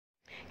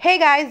Hey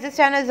guys, this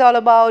channel is all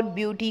about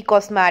beauty,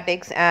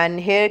 cosmetics, and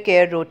hair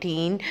care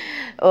routine.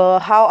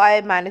 How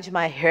I manage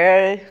my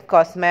hair,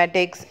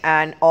 cosmetics,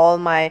 and all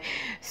my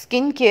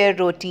skincare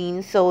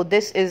routine. So,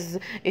 this is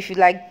if you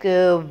like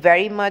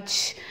very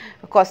much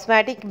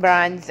cosmetic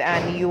brands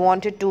and you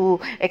wanted to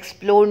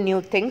explore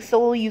new things,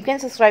 so you can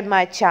subscribe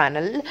my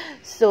channel.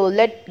 So,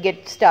 let's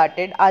get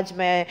started. आज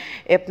मैं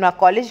अपना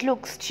college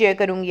looks share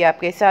करूँगी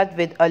आपके साथ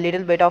with a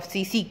little bit of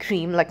CC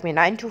cream like my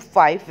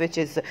 925, which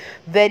is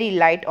very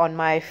light on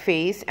my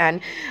face,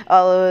 and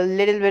a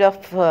little bit of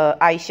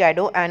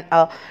eyeshadow and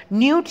a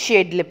nude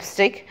shade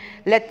lipstick.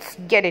 Let's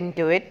get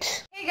into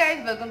it. Hey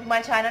guys, welcome to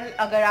my channel.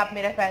 अगर आप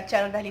मेरा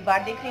channel पहली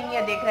बार देख रही हैं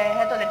या देख रहे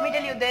हैं तो let me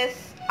tell you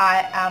this.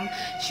 I am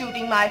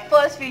shooting my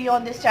first video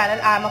on this channel.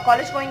 I am a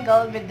college going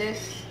girl with this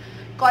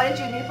college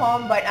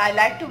uniform, but I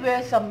like to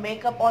wear some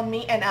makeup on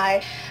me, and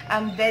I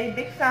am very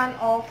big fan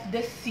of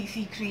this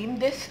CC cream.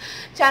 This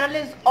channel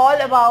is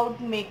all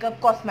about makeup,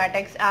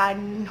 cosmetics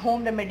and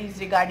home remedies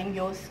regarding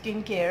your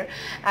skincare,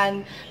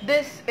 and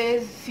this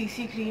is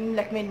CC cream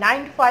Lakme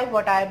 925,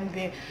 what I am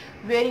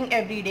wearing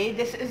every day.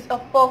 This is a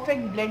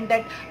perfect blend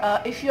that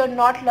if you're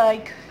not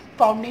like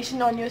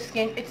foundation on your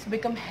skin, it's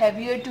become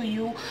heavier to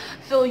you,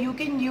 so you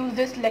can use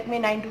this Lakme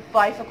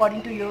 925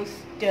 according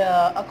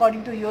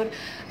to your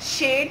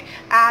shade,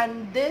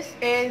 and this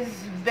is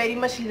very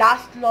much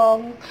last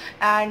long.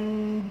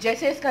 And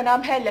जैसे इसका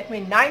नाम है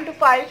Lakme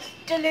 925,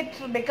 still it's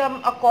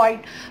become a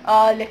quite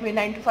Lakme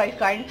 925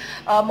 kind.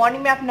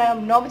 Morning में आप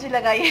 9 बजे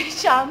लगाइए,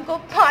 शाम को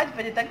 5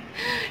 बजे तक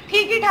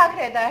ठीक ही ठाक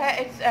रहता है.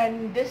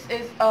 And this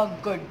is a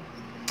good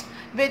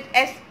with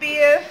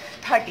SPF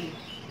 30.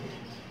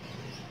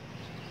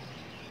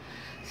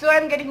 So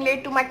I'm getting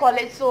late to my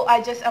college, so I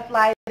just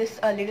apply this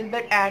a little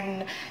bit,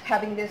 and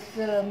having this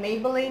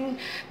Maybelline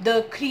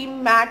the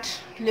cream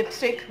matte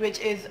lipstick, which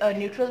is a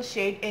neutral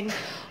shade in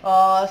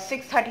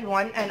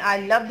 631, and I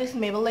love this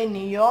Maybelline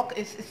New York.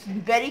 It's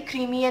very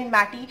creamy and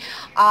matte.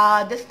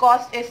 This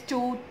cost is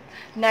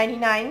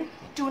 $299,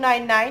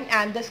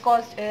 and this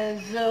cost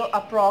is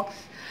approx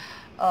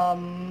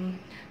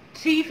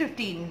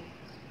 315.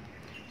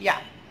 Yeah,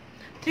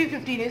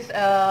 315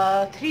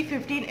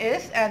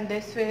 is, and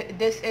this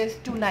is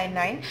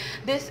 299.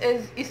 This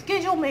is इसके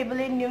जो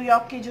Maybelline New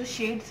York के जो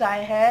shades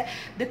आए हैं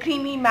the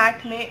creamy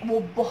matte में, वो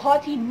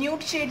बहुत ही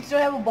nude shades जो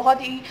है वो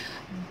बहुत ही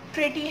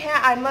pretty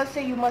है. I must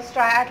say you must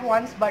try at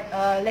once, but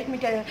let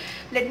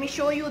me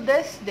show you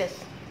this.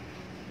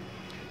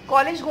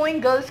 College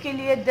going girls के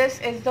लिए this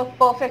is the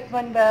perfect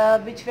one,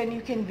 which when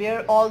you can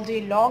wear all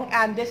day long,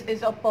 and this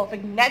is a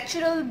perfect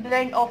natural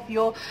blend of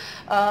your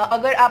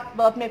अगर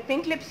आप अपने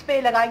pink lips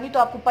पे लगाएंगी तो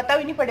आपको पता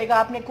भी नहीं पड़ेगा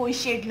आपने कोई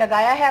shade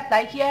लगाया है,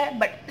 अप्लाई किया है,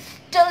 but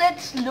still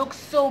it looks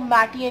so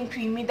matte and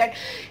creamy that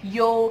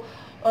your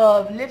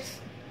lips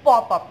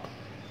pop up.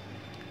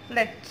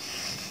 Let's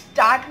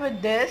start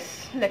with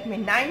this Lakme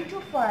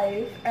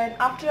 925, and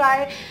after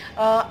I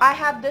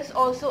have this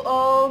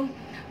also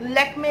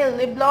Lakme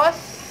lip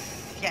gloss.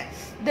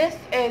 Yes, this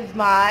is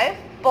my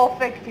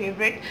perfect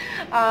favorite.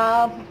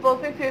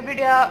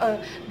 Yeah,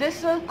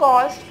 this will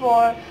cost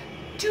for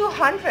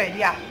 200.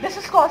 Yeah, this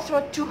is cost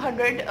for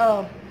 200.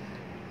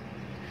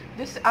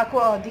 this आपको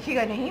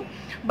दिखेगा नहीं,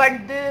 but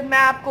मैं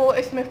आपको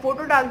इसमें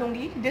photo डाल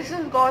दूंगी. This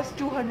is cost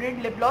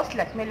 200 lip gloss,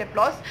 Lakme lip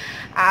gloss,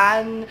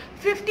 and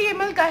 50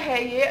 ml का है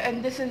ये,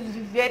 and this is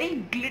very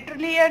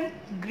glittery and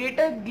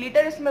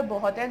glitter इसमें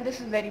बहुत है, and this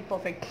is very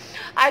perfect.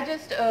 I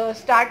just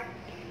start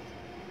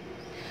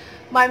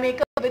my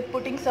makeup with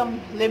putting some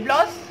lip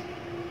gloss.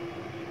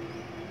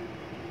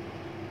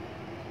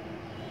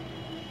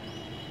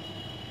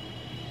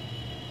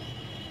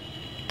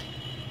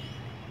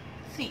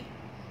 See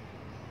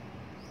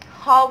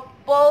how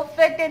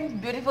perfect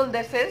and beautiful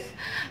this is,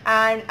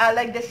 and I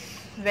like this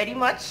very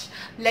much.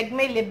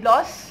 Lakme lip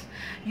gloss,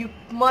 you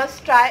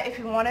must try if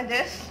you wanted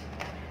this.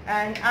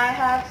 And I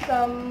have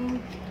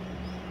some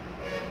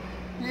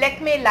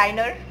Lakme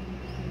liner,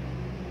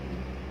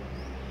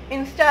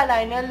 Insta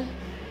liner,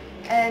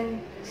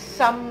 and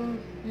some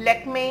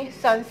Lakme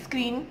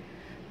sunscreen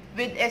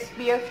with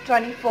SPF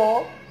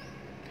 24.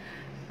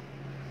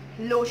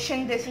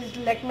 Lotion, this is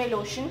Lakme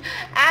lotion,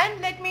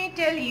 and let me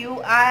tell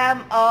you, I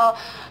am a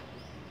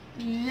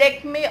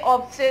Lakme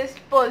obsessed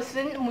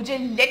person. मुझे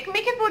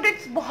Lakme के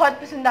products बहुत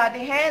पसंद आते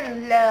हैं,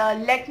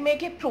 Lakme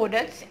के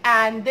products,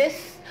 and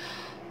this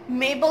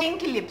Maybelline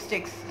की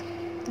lipsticks,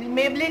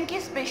 Maybelline की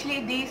especially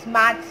these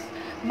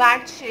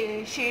matte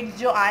shades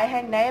जो आए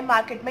हैं नए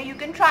मार्केट में. You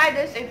can try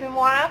this if you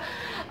wanna.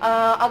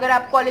 अगर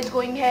आप कॉलेज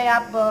गोइंग है,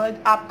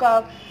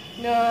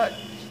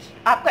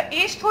 आपका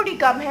एज थोड़ी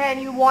कम है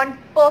and you want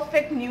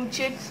perfect nude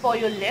shades for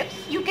your lips,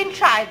 you can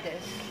try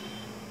this.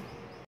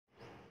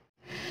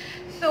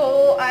 So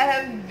I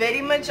am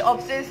very much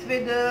obsessed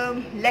with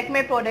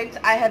Lakme products.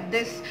 I have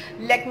this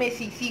Lakme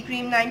CC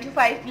cream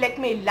 925,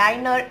 Lakme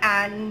liner,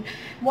 and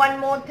one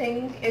more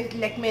thing is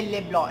Lakme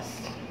lip gloss.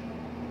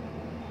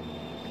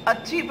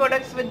 3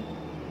 products with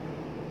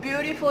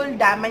beautiful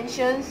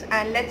dimensions,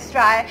 and let's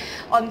try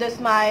on this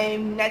my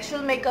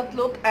natural makeup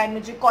look. And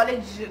मुझे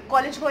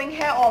college going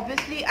है,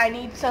 obviously I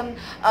need some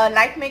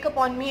light makeup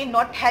on me,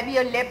 not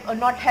heavier lip or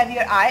not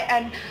heavier eye.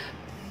 And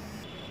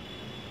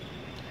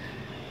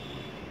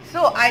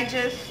so I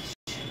just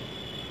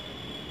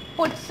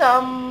put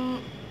some,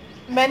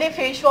 मैंने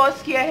face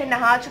wash किया है,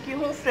 नहा चुकी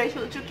हूँ, fresh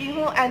हो चुकी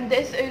हूँ, and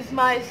this is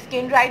my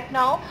skin right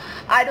now.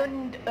 I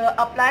don't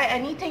apply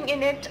anything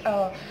in it.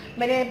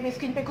 मैंने अपनी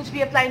स्किन पे कुछ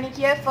भी अप्लाई नहीं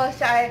किया है.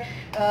 First I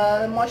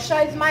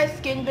moisturise my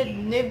skin with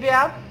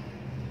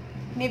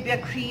Nivea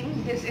cream.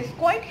 This is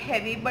quite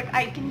heavy, but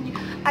I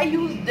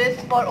use this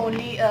for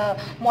only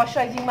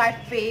moisturizing my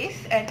face,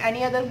 and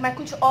any other मैं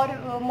कुछ और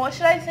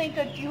moisturize नहीं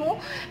करती हूँ.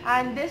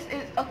 And this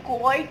is a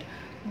quite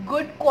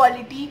good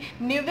quality.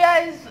 Nivea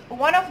is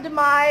one of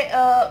my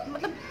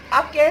मतलब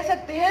आप कह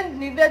सकते हैं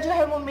Nivea जो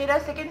है वो मेरा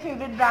second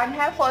favorite brand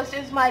है. First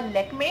is my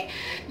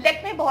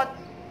Lakme बहुत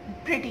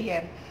pretty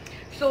है.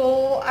 So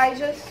I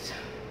just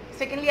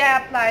secondly I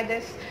apply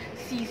this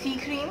CC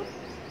cream.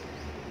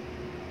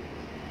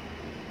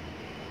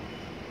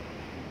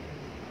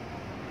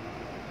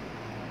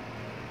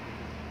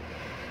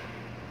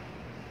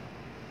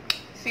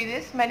 See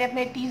this, मैंने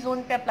अपने टी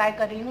जोन पे अप्लाई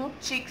कर रही हूँ,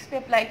 चिक्स पे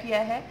अप्लाई किया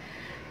है,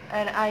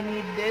 एंड आई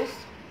नीड दिस.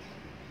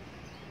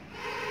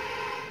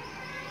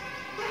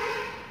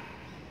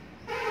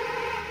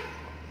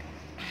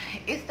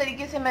 इस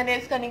तरीके से मैंने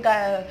इसका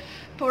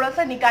थोड़ा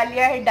सा निकाल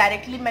लिया है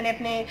डायरेक्टली. मैंने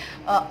अपने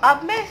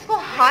अब मैं इसको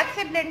हाथ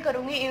से ब्लेंड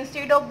करूँगी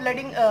instead of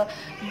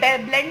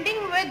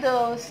blending with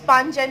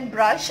sponge and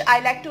brush.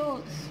 I like to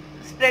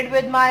spread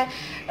with my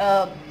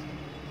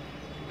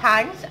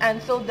hands,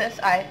 and so this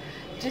I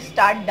just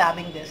start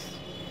डैबिंग this.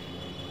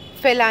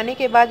 फैलाने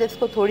के बाद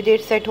इसको थोड़ी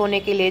देर सेट होने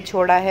के लिए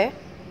छोड़ा है.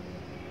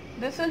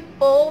 This will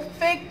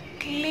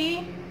perfectly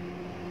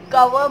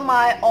cover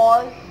my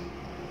all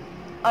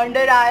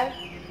under आई.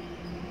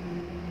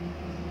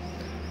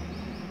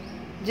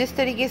 जिस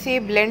तरीके से ये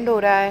ब्लेंड हो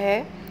रहा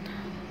है,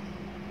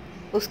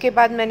 उसके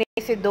बाद मैंने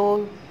इसे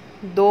दो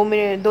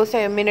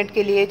मिनट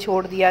के लिए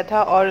छोड़ दिया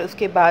था, और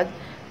उसके बाद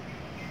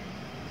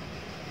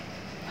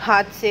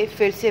हाथ से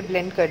फिर से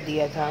ब्लेंड कर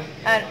दिया था.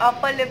 एंड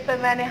अपर लिप पे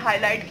मैंने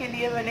हाईलाइट के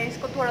लिए मैंने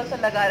इसको थोड़ा सा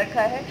लगा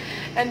रखा है.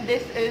 एंड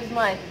दिस इज़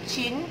माय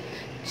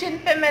चिन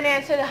पे मैंने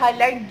ऐसे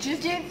हाईलाइट,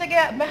 जिस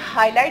जगह मैं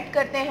हाईलाइट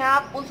करते हैं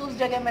आप उस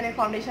जगह मैंने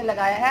फाउंडेशन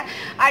लगाया है.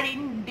 I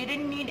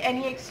didn't need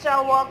any extra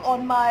work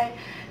on my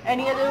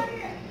any other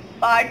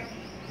part.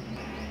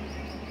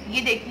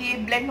 ये देखिए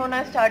ब्लेंड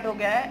होना स्टार्ट हो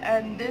गया है.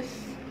 And this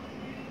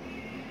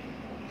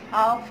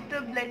after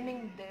blending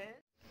this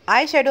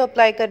eye shadow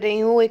apply कर रही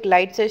हूँ, एक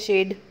लाइट सा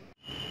शेड.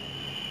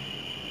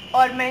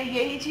 और मैं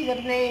यही चीज़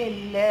अपने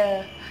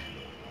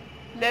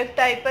लेफ्ट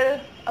आई पर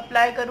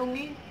अप्लाई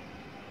करूँगी,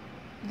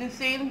 द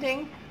सेम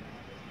थिंग.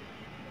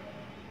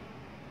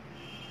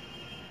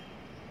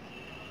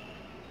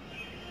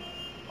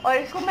 और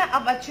इसको मैं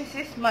अब अच्छे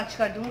से स्मच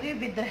कर दूँगी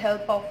with the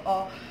help of a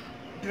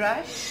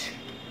brush.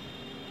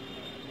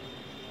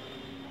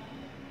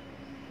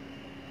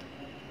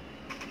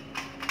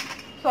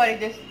 Sorry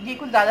this, ये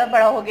कुछ ज़्यादा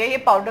बड़ा हो गया, ये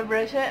पाउडर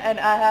ब्रश है. And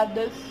I have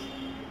this.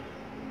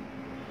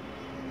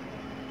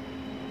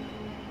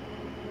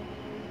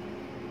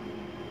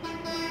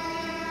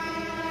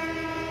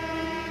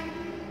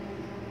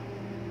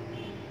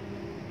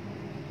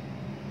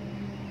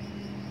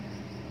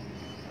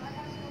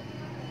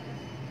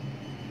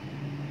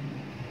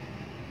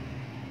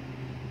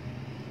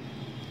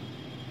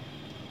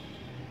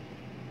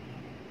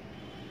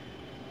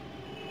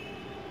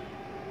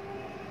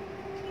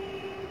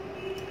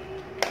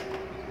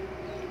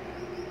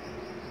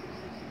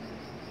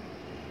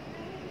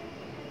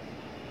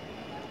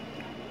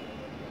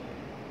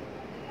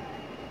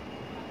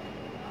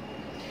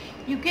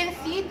 You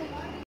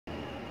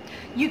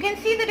can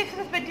see the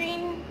difference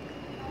between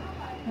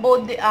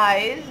both the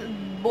eyes.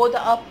 Both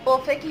are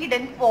perfectly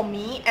done for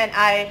me, and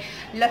I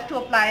love to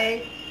apply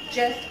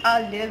just a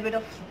little bit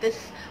of this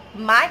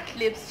matte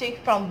lipstick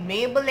from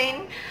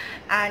Maybelline.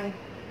 And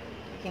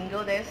you can go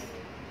this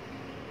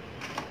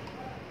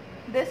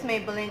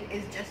Maybelline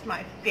is just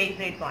my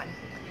favorite one.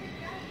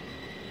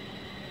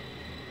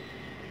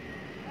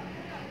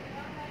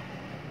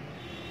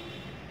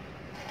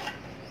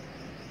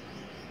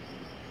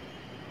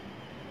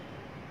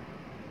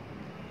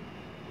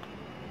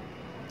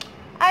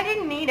 I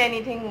didn't need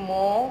anything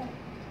more.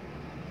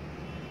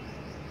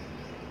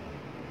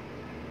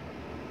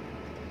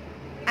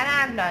 And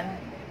I'm done.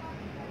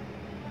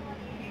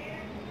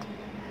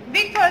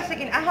 Wait for a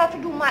second, I have to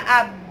do my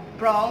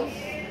brows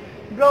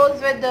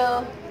with the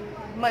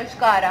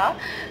mascara.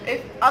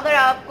 अगर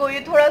आपको ये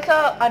थोड़ा सा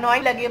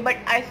annoying लगे, but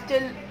I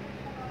still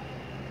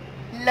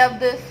love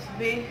this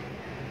way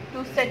to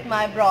set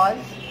my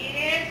brows.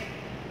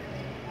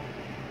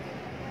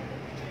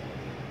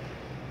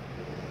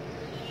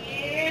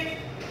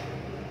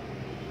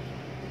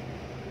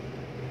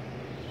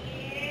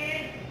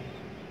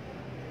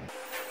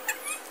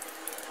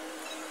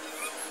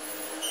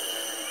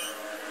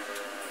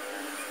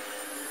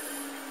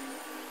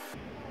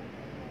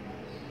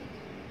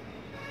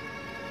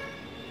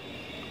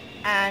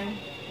 And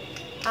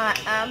I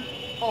am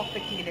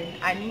perfectly done.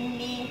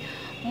 आई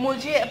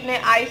मुझे अपने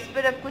eyes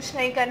पर अब कुछ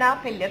नहीं करना,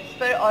 अपने लिप्स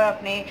पर और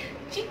अपने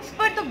चीक्स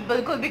पर तो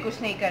बिल्कुल भी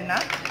कुछ नहीं करना।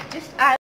 जस्ट